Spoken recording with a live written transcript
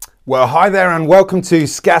Well, hi there and welcome to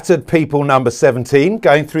Scattered People number 17,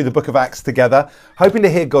 going through the book of Acts together, hoping to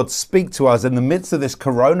hear God speak to us in the midst of this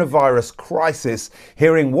coronavirus crisis,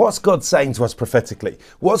 hearing what's God saying to us prophetically,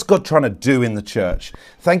 what's God trying to do in the church.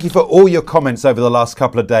 Thank you for all your comments over the last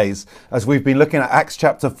couple of days as we've been looking at Acts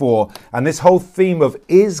chapter 4 and this whole theme of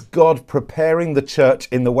is God preparing the church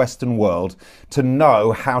in the Western world to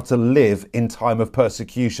know how to live in time of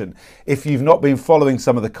persecution. If you've not been following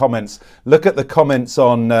some of the comments, look at the comments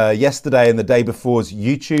on yesterday and the day before's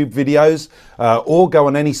YouTube videos, or go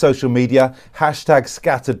on any social media, hashtag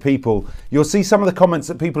scattered people. You'll see some of the comments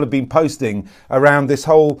that people have been posting around this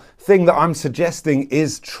whole thing that I'm suggesting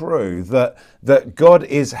is true, that God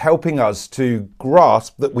is helping us to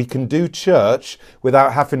grasp that we can do church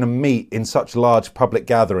without having to meet in such large public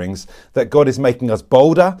gatherings, that God is making us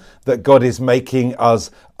bolder, that God is making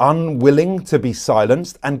us unwilling to be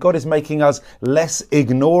silenced, and God is making us less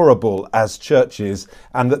ignorable as churches,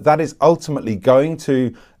 and that is ultimately going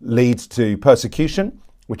to lead to persecution,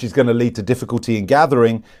 which is going to lead to difficulty in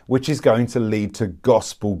gathering, which is going to lead to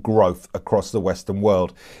gospel growth across the Western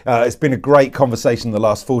world. It's been a great conversation the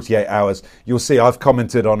last 48 hours. You'll see I've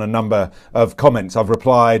commented on a number of comments. I've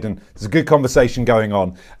replied, and there's a good conversation going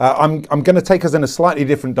on. I'm going to take us in a slightly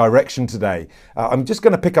different direction today. I'm just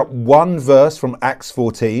going to pick up one verse from Acts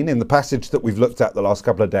 14 in the passage that we've looked at the last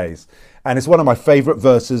couple of days. And it's one of my favorite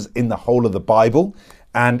verses in the whole of the Bible.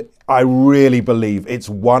 And I really believe it's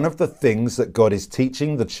one of the things that God is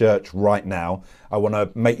teaching the church right now. I want to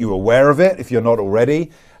make you aware of it if you're not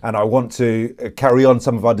already, and I want to carry on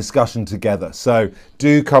some of our discussion together. So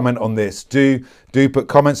do comment on this. Do put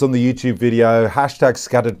comments on the YouTube video, hashtag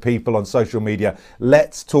scattered people on social media.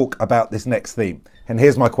 Let's talk about this next theme. And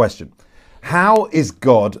here's my question. How is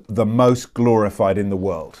God the most glorified in the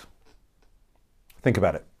world? Think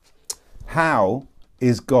about it. How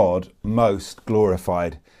is God most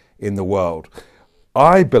glorified in the world?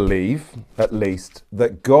 I believe, at least,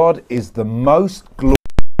 that God is the most glorified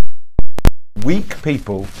weak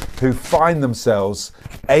people who find themselves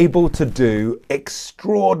able to do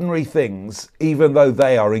extraordinary things, even though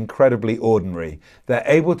they are incredibly ordinary. They're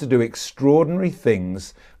able to do extraordinary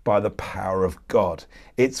things by the power of God.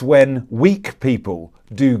 It's when weak people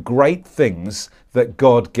do great things that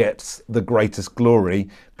God gets the greatest glory,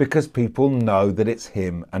 because people know that it's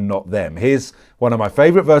him and not them. Here's one of my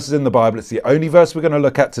favorite verses in the Bible. It's the only verse we're going to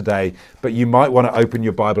look at today, but you might want to open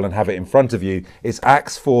your Bible and have it in front of you. It's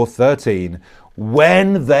Acts 4:13.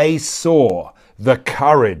 When they saw the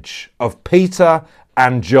courage of Peter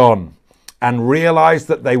and John and realized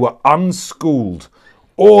that they were unschooled,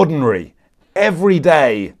 ordinary,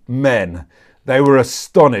 everyday men, they were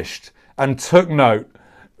astonished and took note.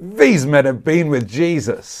 These men have been with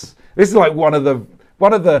Jesus. This is like one of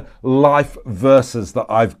the life verses that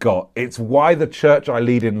I've got. It's why the church I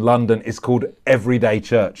lead in London is called Everyday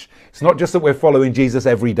Church. It's not just that we're following Jesus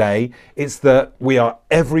every day. It's that we are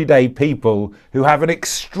everyday people who have an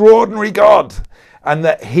extraordinary God, and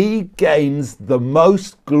that he gains the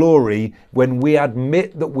most glory when we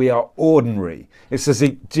admit that we are ordinary. It's as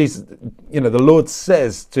Jesus, the Lord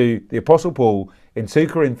says to the Apostle Paul in 2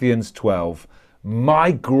 Corinthians 12,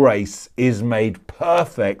 my grace is made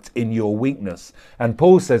perfect in your weakness. And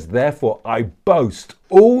Paul says, therefore, I boast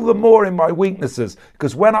all the more in my weaknesses,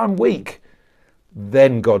 because when I'm weak,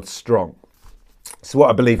 then God's strong. So what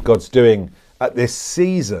I believe God's doing at this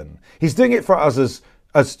season, he's doing it for us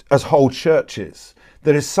as whole churches.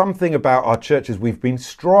 There is something about our churches. We've been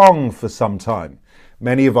strong for some time.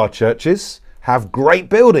 Many of our churches have great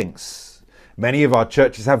buildings. Many of our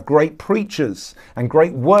churches have great preachers and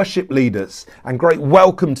great worship leaders and great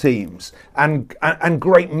welcome teams and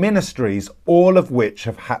great ministries, all of which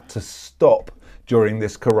have had to stop during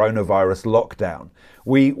this coronavirus lockdown.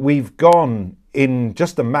 We've gone in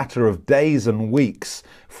just a matter of days and weeks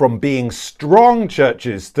from being strong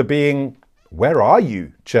churches to being, where are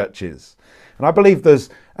you, churches? And I believe there's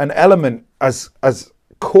an element as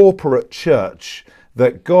corporate church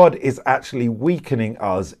that God is actually weakening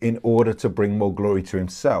us in order to bring more glory to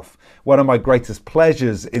himself. One of my greatest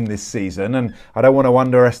pleasures in this season, and I don't want to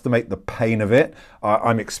underestimate the pain of it,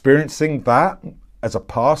 I'm experiencing that as a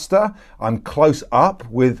pastor. I'm close up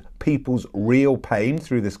with people's real pain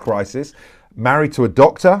through this crisis. Married to a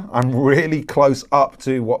doctor, I'm really close up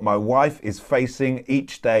to what my wife is facing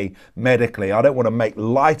each day medically. I don't want to make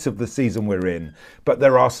light of the season we're in, but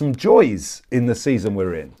there are some joys in the season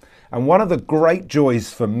we're in. And one of the great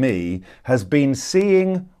joys for me has been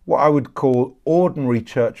seeing what I would call ordinary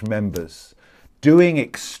church members doing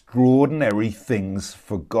extraordinary things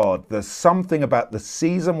for God. There's something about the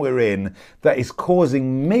season we're in that is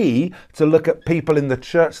causing me to look at people in the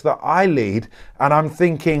church that I lead, and I'm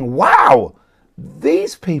thinking, wow,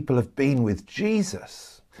 these people have been with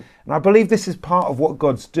Jesus. And I believe this is part of what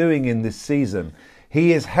God's doing in this season.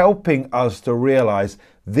 He is helping us to realize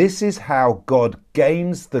this is how God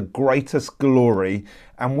gains the greatest glory,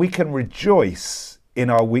 and we can rejoice in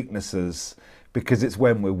our weaknesses because it's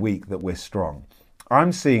when we're weak that we're strong.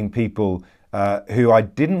 I'm seeing people who I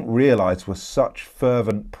didn't realize were such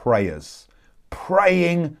fervent prayers,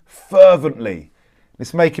 praying fervently.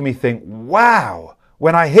 It's making me think, wow,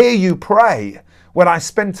 when I hear you pray, when I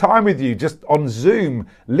spend time with you just on Zoom,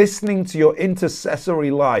 listening to your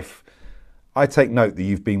intercessory life, I take note that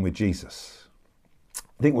you've been with Jesus.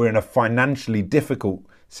 I think we're in a financially difficult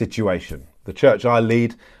situation. The church I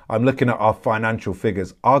lead, I'm looking at our financial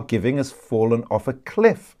figures. Our giving has fallen off a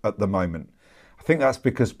cliff at the moment. I think that's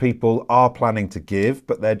because people are planning to give,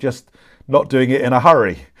 but they're just not doing it in a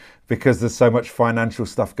hurry because there's so much financial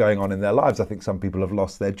stuff going on in their lives. I think some people have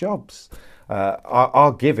lost their jobs.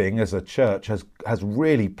 Our giving as a church has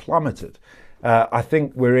really plummeted. I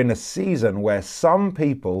think we're in a season where some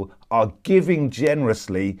people are giving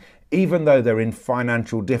generously even though they're in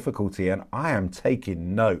financial difficulty, and I am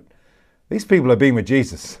taking note. These people have been with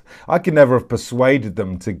Jesus. I could never have persuaded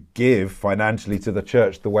them to give financially to the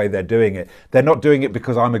church the way they're doing it. They're not doing it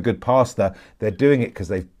because I'm a good pastor. They're doing it because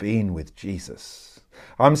they've been with Jesus.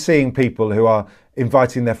 I'm seeing people who are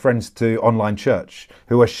inviting their friends to online church,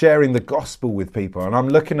 who are sharing the gospel with people. And I'm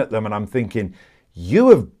looking at them and I'm thinking, you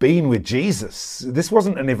have been with Jesus. This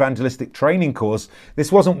wasn't an evangelistic training course.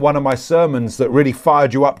 This wasn't one of my sermons that really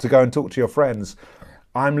fired you up to go and talk to your friends.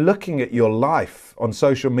 I'm looking at your life on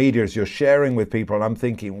social media as you're sharing with people, and I'm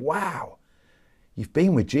thinking, wow, you've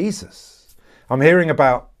been with Jesus. I'm hearing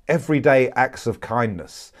about everyday acts of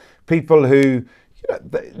kindness. People who,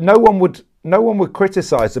 no one would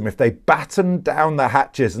criticize them if they battened down the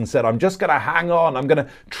hatches and said, I'm just going to hang on. I'm going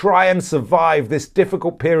to try and survive this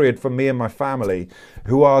difficult period for me and my family,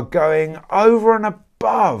 who are going over and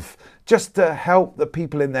above just to help the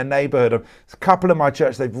people in their neighborhood. A couple in my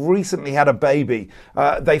church, they've recently had a baby.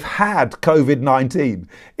 They've had COVID-19.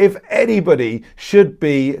 If anybody should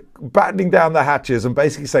be battening down the hatches and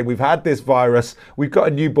basically saying, we've had this virus, we've got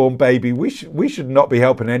a newborn baby, we should not be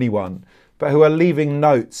helping anyone, but who are leaving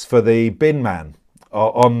notes for the bin man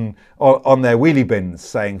on their wheelie bins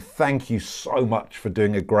saying, thank you so much for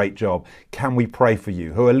doing a great job. Can we pray for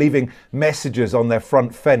you? Who are leaving messages on their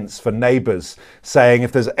front fence for neighbors saying,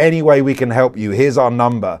 if there's any way we can help you, here's our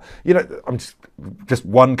number. You know, I'm just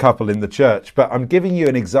one couple in the church, but I'm giving you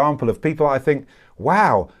an example of people I think,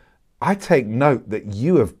 wow, I take note that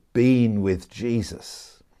you have been with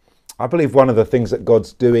Jesus. I believe one of the things that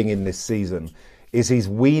God's doing in this season is he's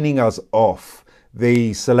weaning us off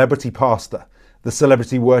the celebrity pastor, the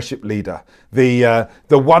celebrity worship leader, the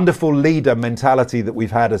wonderful leader mentality that we've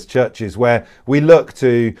had as churches, where we look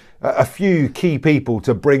to a few key people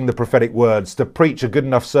to bring the prophetic words, to preach a good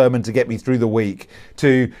enough sermon to get me through the week,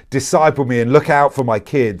 to disciple me and look out for my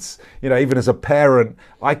kids. You know, even as a parent,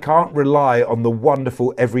 I can't rely on the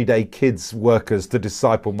wonderful everyday kids workers to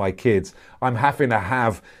disciple my kids. I'm having to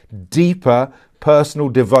have deeper personal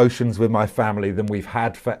devotions with my family than we've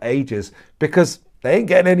had for ages, because they ain't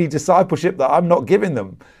getting any discipleship that I'm not giving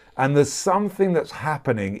them. And there's something that's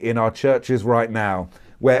happening in our churches right now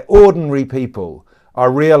where ordinary people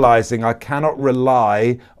are realizing I cannot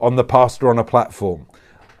rely on the pastor on a platform.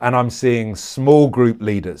 And I'm seeing small group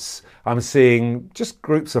leaders. I'm seeing just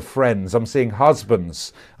groups of friends. I'm seeing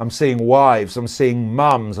husbands. I'm seeing wives. I'm seeing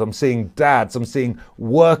mums. I'm seeing dads. I'm seeing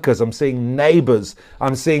workers. I'm seeing neighbors.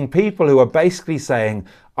 I'm seeing people who are basically saying,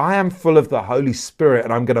 I am full of the Holy Spirit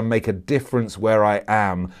and I'm going to make a difference where I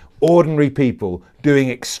am. Ordinary people doing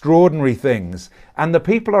extraordinary things. And the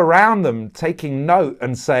people around them taking note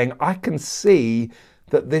and saying, I can see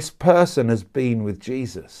that this person has been with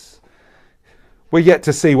Jesus. We're yet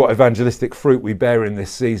to see what evangelistic fruit we bear in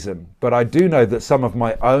this season, but I do know that some of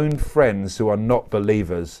my own friends who are not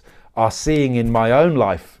believers are seeing in my own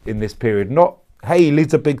life in this period, not, hey, he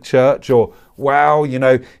leads a big church, or, wow, you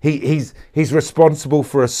know, he's responsible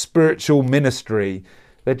for a spiritual ministry.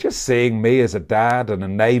 They're just seeing me as a dad and a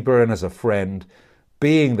neighbor and as a friend,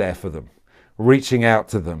 being there for them, reaching out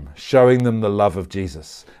to them, showing them the love of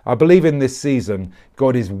Jesus. I believe in this season,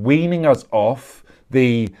 God is weaning us off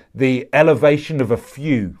the elevation of a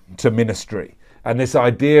few to ministry. And this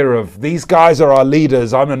idea of these guys are our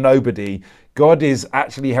leaders, I'm a nobody. God is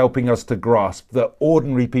actually helping us to grasp that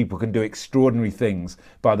ordinary people can do extraordinary things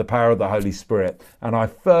by the power of the Holy Spirit. And I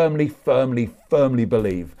firmly, firmly, firmly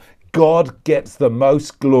believe God gets the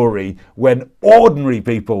most glory when ordinary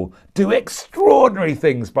people do extraordinary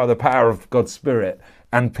things by the power of God's Spirit,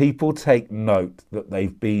 and people take note that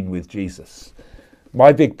they've been with Jesus.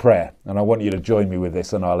 My big prayer, and I want you to join me with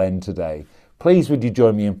this, and I'll end today. Please would you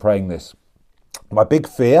join me in praying this? My big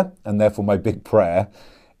fear, and therefore my big prayer,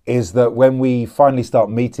 is that when we finally start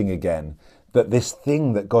meeting again, that this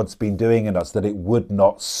thing that God's been doing in us, that it would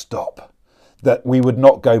not stop. That we would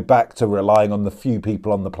not go back to relying on the few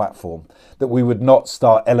people on the platform. That we would not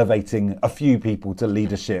start elevating a few people to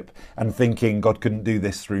leadership and thinking God couldn't do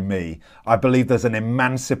this through me. I believe there's an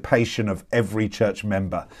emancipation of every church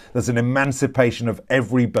member. There's an emancipation of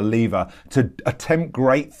every believer to attempt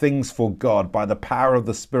great things for God by the power of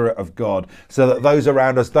the Spirit of God, so that those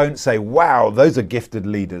around us don't say, wow, those are gifted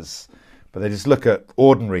leaders. But they just look at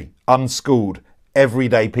ordinary, unschooled,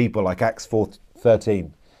 everyday people like Acts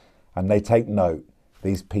 4:13, and they take note.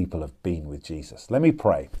 These people have been with Jesus. Let me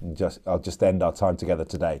pray, and I'll just end our time together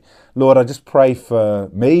today. Lord, I just pray for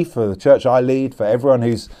me, for the church I lead, for everyone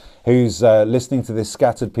who's listening to this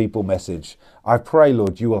Scattered People message. I pray,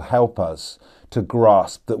 Lord, you will help us to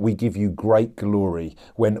grasp that we give you great glory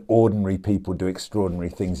when ordinary people do extraordinary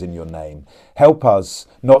things in your name. Help us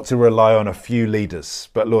not to rely on a few leaders,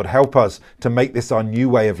 but Lord, help us to make this our new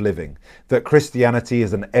way of living, that Christianity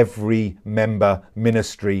is an every member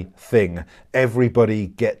ministry thing. Everybody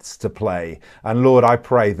gets to play. And Lord, I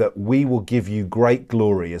pray that we will give you great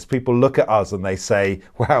glory as people look at us and they say,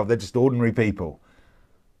 wow, they're just ordinary people.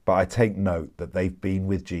 But I take note that they've been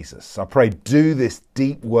with Jesus. I pray, do this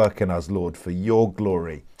deep work in us, Lord, for your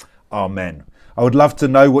glory. Amen. I would love to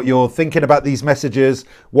know what you're thinking about these messages,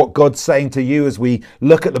 what God's saying to you as we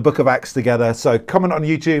look at the book of Acts together. So comment on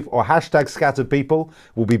YouTube or #ScatteredPeople.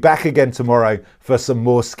 We'll be back again tomorrow for some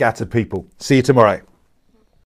more Scattered People. See you tomorrow.